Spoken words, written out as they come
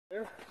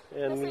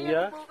and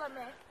Mia,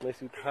 my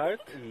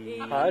sweetheart,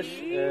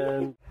 Hash,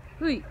 and...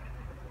 Huy!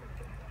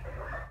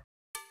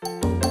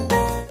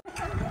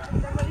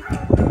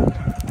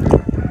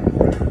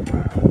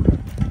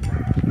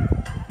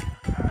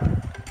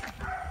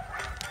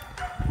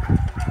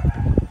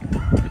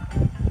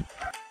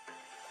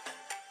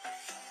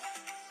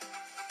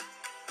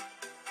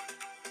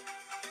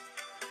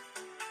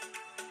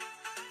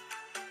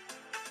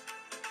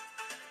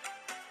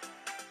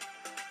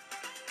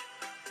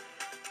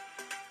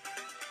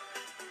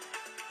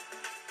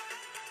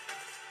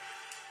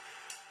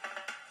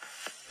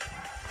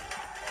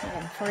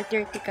 Ayan,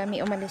 4:30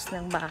 kami umalis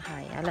ng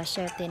bahay. Alas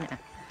 7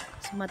 na.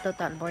 So,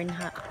 matotal, born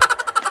ha.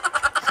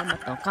 So,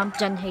 mato. Camp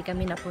Janhay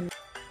kami napunta.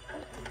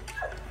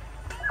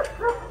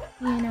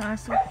 Ayan ang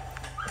aso.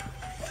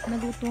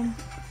 Nagutom.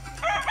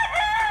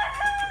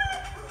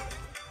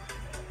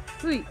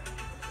 Uy!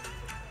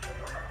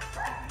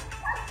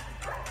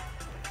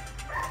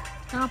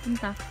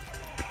 Nakapunta.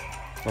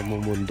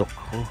 Pamumundok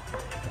ako.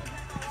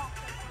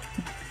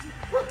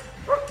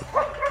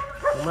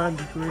 Come on,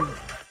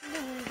 Katekyrie.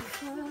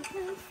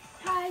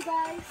 Hi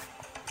guys.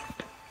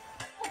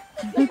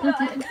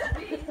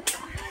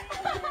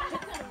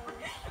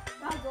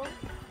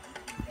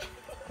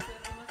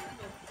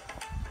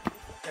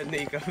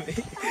 Anay kami.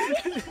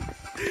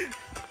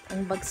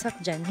 Ang bagsak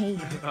dyan, hey.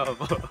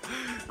 Opo.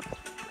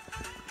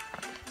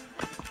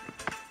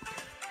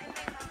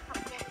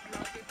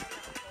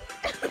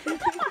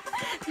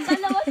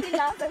 Dalawa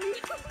sila.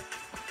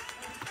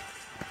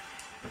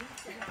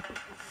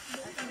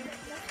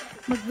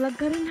 Mag-vlog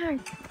ka rin,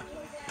 Heart.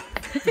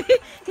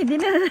 Hindi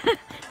na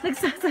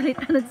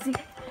nagsasalita,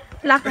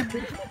 lakad.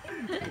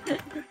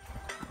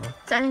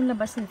 Saan ang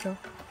labas nito?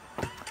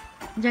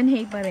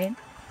 Janhay pa rin?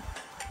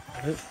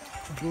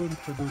 Doon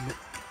sa dulo.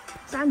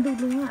 Saan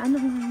dulo nga? Ano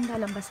ang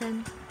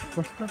lalabasan?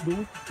 Basta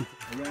doon.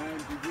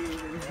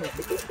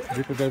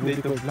 Dito tayo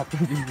dito.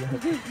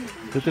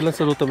 Dito lang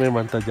sa luto may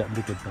manta dyan.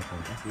 Dito sa ako.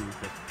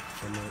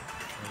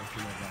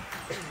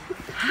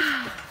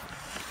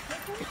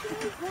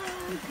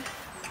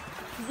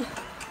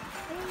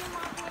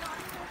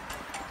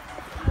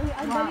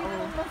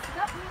 Wow.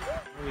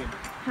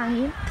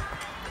 Hangin?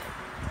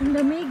 Ang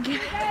lamig.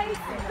 Guys,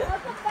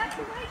 welcome back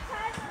to my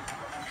channel.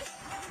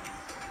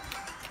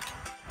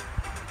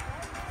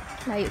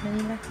 Layo na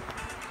nila.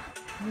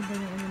 Ganda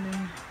yung ano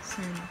na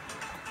sun.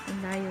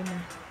 Ang layo na.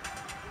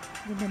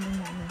 Ganda ng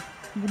ano,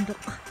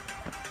 bundok.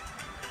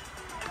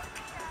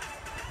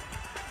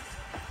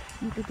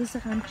 Dito to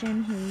sa Camp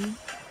Janhay.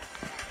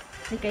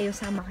 Hindi kayo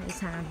sama kayo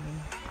sa amin.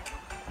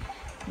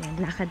 Yan,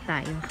 lakad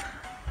tayo.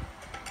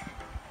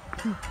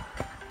 Ganda.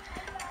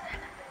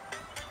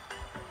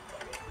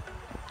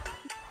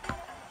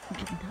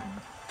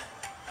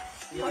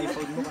 Yung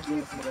iPhone mo kasi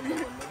mas maganda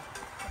ko, no?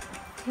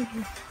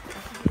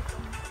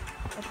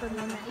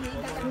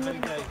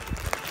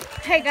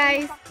 Hey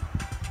guys!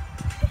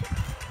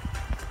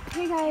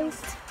 Hey guys!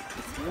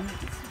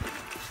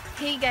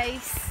 Hey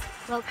guys.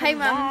 Welcome Hi,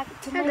 Ma'am. back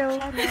to Hello.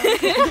 my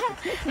channel.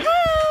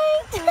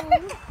 Hi!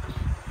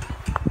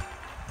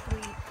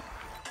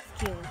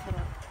 Skill.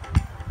 Sarap.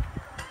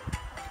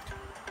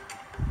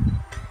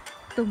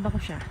 Tumba ko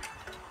siya.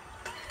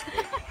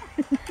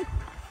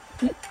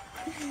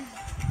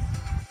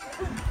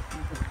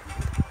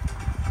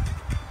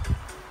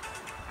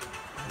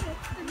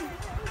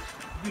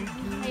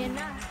 Ayan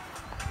na.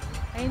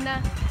 Ayun na.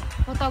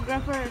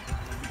 Photographer.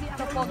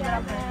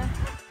 Photographer.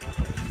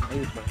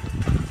 Ayun ba?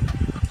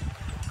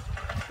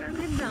 Ang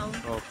ganda.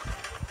 Oh.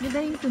 Ganda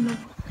yung tunog.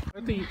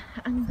 Ito yung...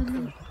 Ang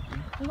ganda.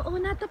 Oo,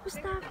 natapos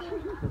na ako.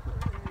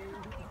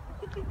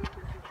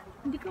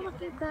 Hindi ko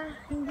makita.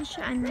 Hindi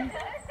siya ano.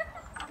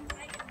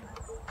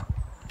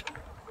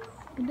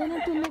 Ganda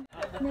ng tunog.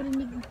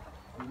 Narinig.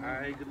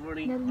 Hi, good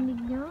morning. Narinig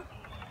nyo?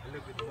 Hello,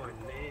 good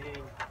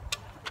morning.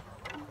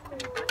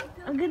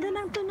 Ang ganda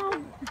ng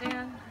tunog.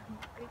 Kaya.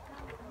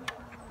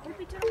 Ay,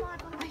 picture mo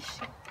ito. Ay,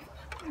 shit.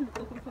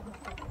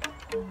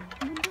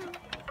 Ganda.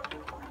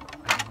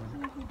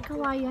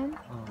 Kawayan.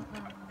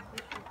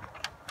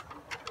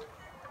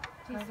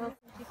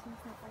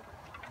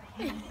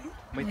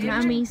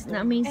 Na-amaze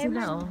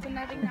sila, oh.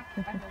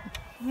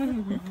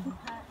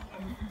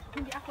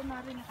 Hindi ako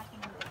na rin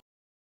nakatingin.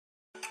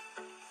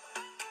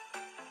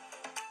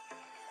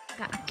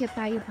 Kaakyat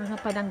tayo mga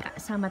palangga.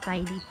 Sama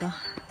tayo dito.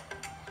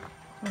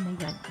 Oh my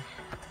God.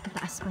 Ang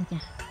taas pa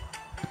niya.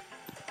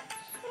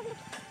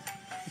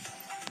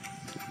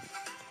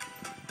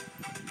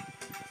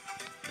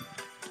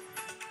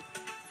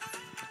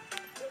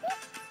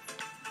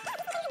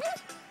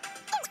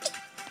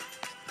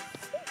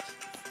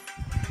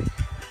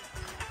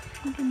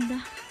 Ang ganda.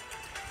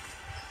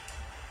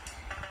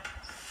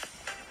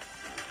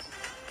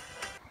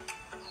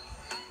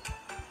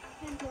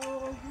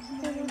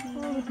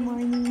 Good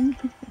morning.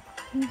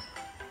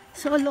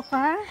 Solo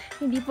ka?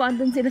 Hindi po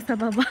andun sila sa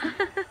baba.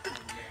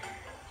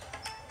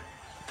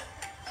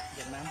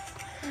 Yan, ma'am.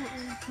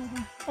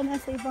 Ka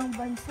nasa ibang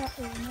bansa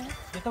eh. No?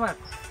 Dito, ma'am.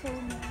 So,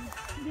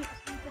 hindi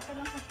ka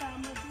palang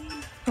kasama din.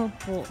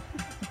 Opo.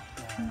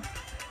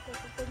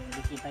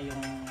 makikita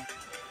yung...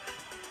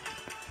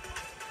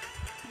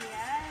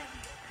 Yan.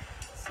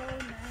 So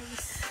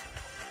nice.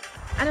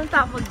 Anong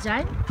tawag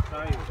dyan?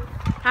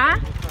 Ha?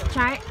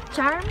 Charm?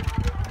 Charm?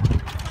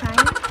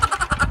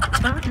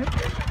 Bakit?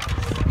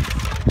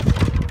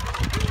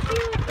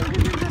 Ang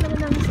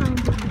ganda ng sound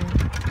mo.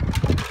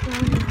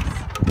 Promise.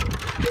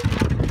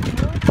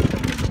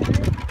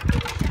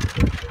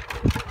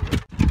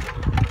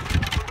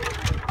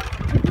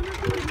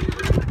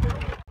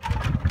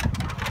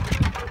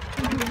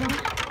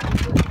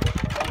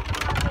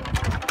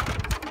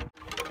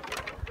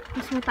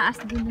 Mas mataas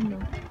din ano.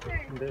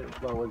 Hindi,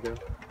 bawal dyan.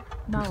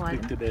 Bawal.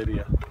 Restricted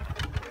area.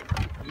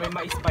 May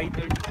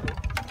ma-spider dito.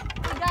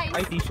 Guys,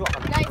 Ay, tissue ako.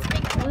 guys,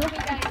 make it me,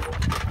 guys.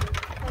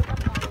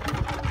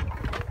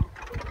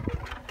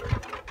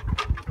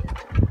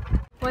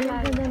 Wala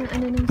ganda ng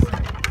ano nung sa.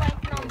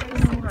 Point number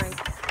Ng 6.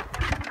 hearts.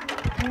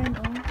 Ayan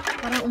oh.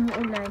 Parang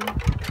umuulan.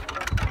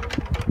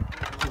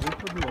 Sige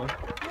po doon.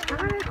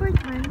 Naka-record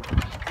man.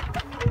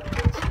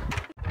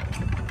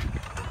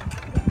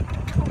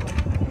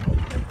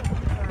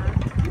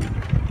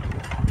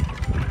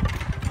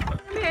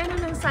 May ano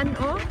ng sun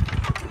oh.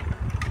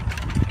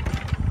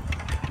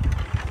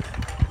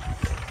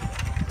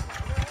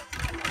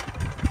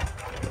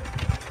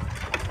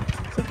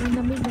 Sobrang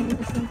lamig.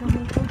 Nalitas ng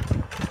kamay ko.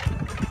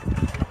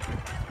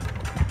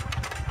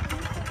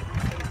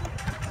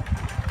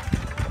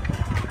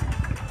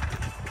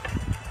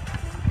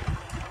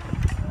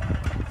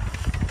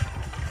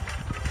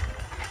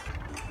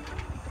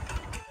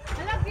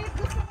 Hala, babe,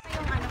 gusto ko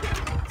yung ano.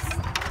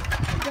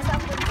 Sa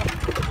bundok.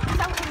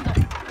 Sa bundok.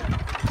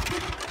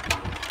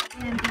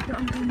 Ayan, dito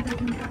ang ganda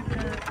ng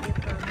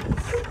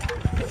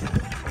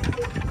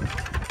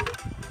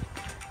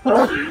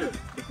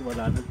Kasi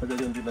malalim pa dyan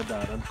yung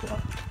dinadaran ko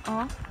ah.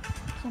 oh,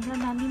 sobrang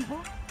lalim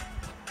oh.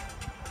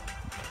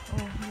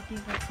 Oh, dito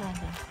yung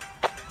kalsada.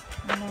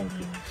 Ang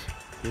lalim.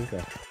 Yun ka.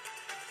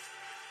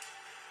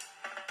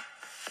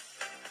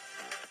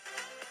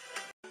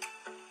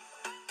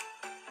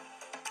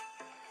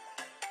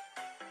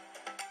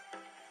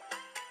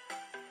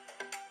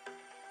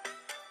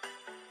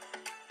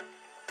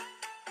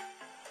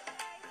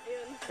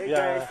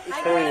 Yeah,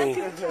 hey.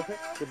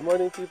 Good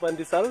morning to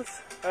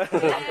Pandisals.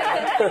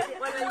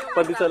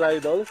 Pandisal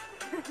Idols.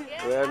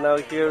 We are now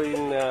here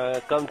in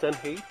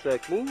Kamtjanhay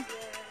trekking.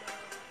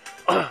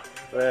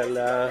 Well,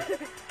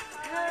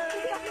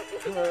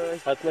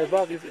 at my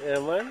back is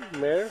Eman,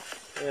 Mer,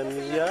 and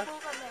Mia,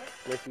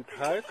 my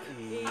sweetheart,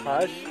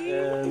 Ash,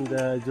 and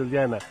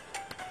Juliana.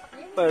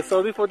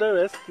 Sorry for the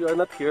rest, you are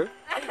not here.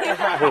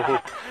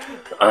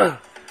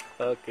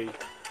 Okay.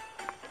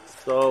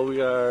 So we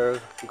are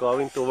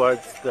going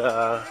towards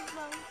the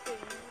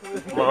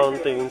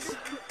mountains.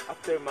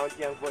 After Mount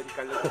Yangon,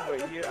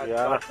 we're here at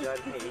Yeah.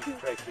 Kamtjanhay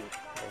trekking.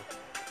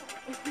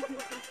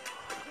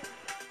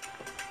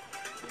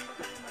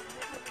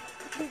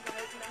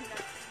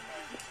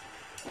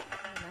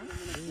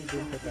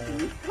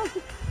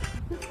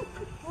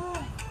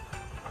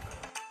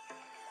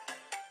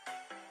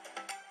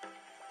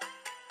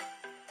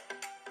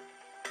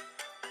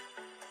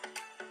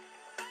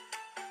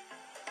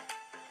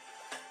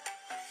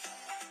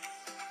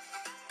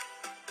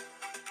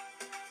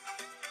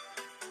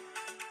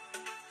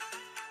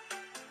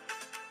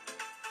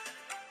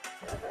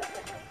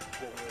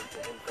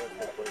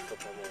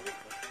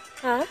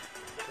 Ha?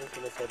 Ano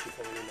sinasabi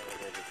sa mga na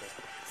Amerika?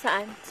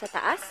 Saan? Sa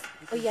taas?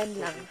 O yan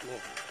lang?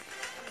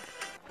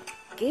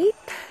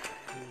 Gate?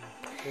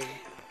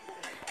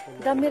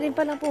 Dami rin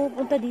palang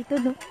pumupunta dito,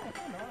 no?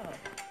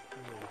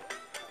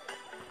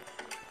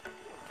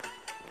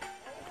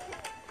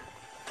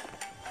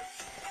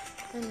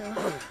 Ano?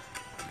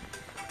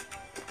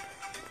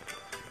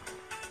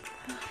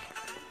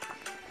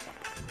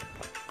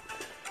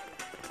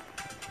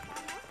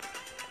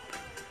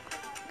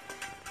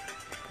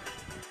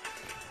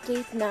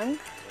 Gate ng?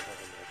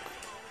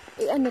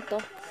 Eh, ano to?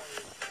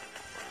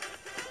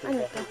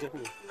 Ano to?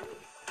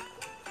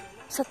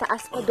 Sa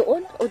taas pa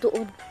doon o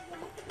doon?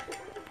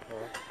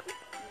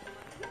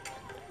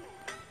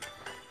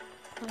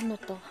 Ano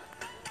to?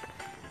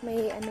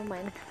 May ano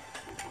man.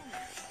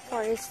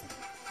 Forest.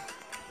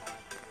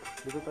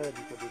 Dito tayo,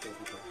 dito.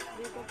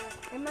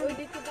 Eman, uy,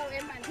 dito daw,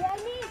 Eman.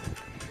 Yani!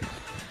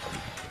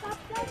 Stop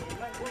lang!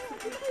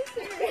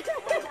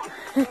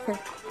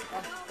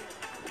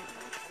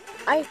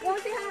 Ay!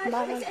 Bakit?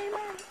 Bakit?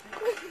 Eman!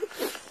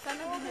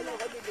 Sana mo nila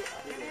ko dito.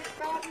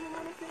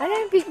 Ano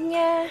yung pig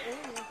niya?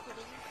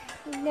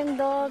 Pig ng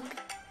dog.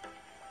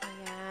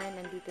 Ayan,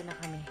 nandito na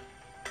kami.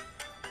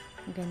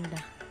 Ang ganda.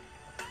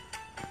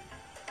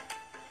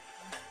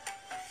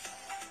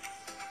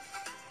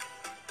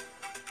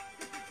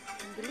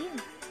 Ang dilim.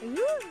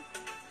 Ayun!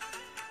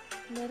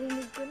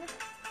 Narinig ko na.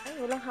 Ay,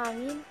 walang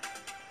hangin.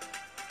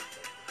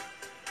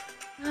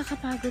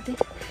 Nakakapagod eh.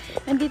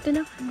 Nandito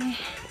na kami.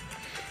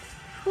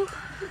 Whew.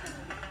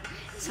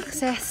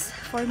 Success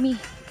for me.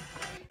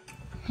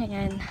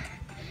 Ayan.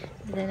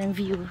 Ganda ng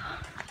view.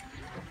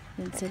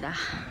 Yun sila.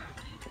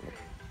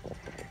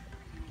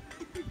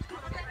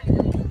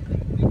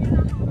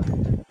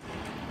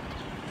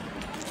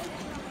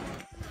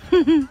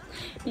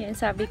 Yan,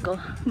 sabi ko,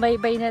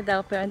 bye-bye na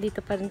daw, pero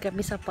andito pa rin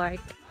kami sa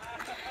park.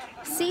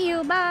 See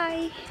you,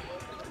 bye!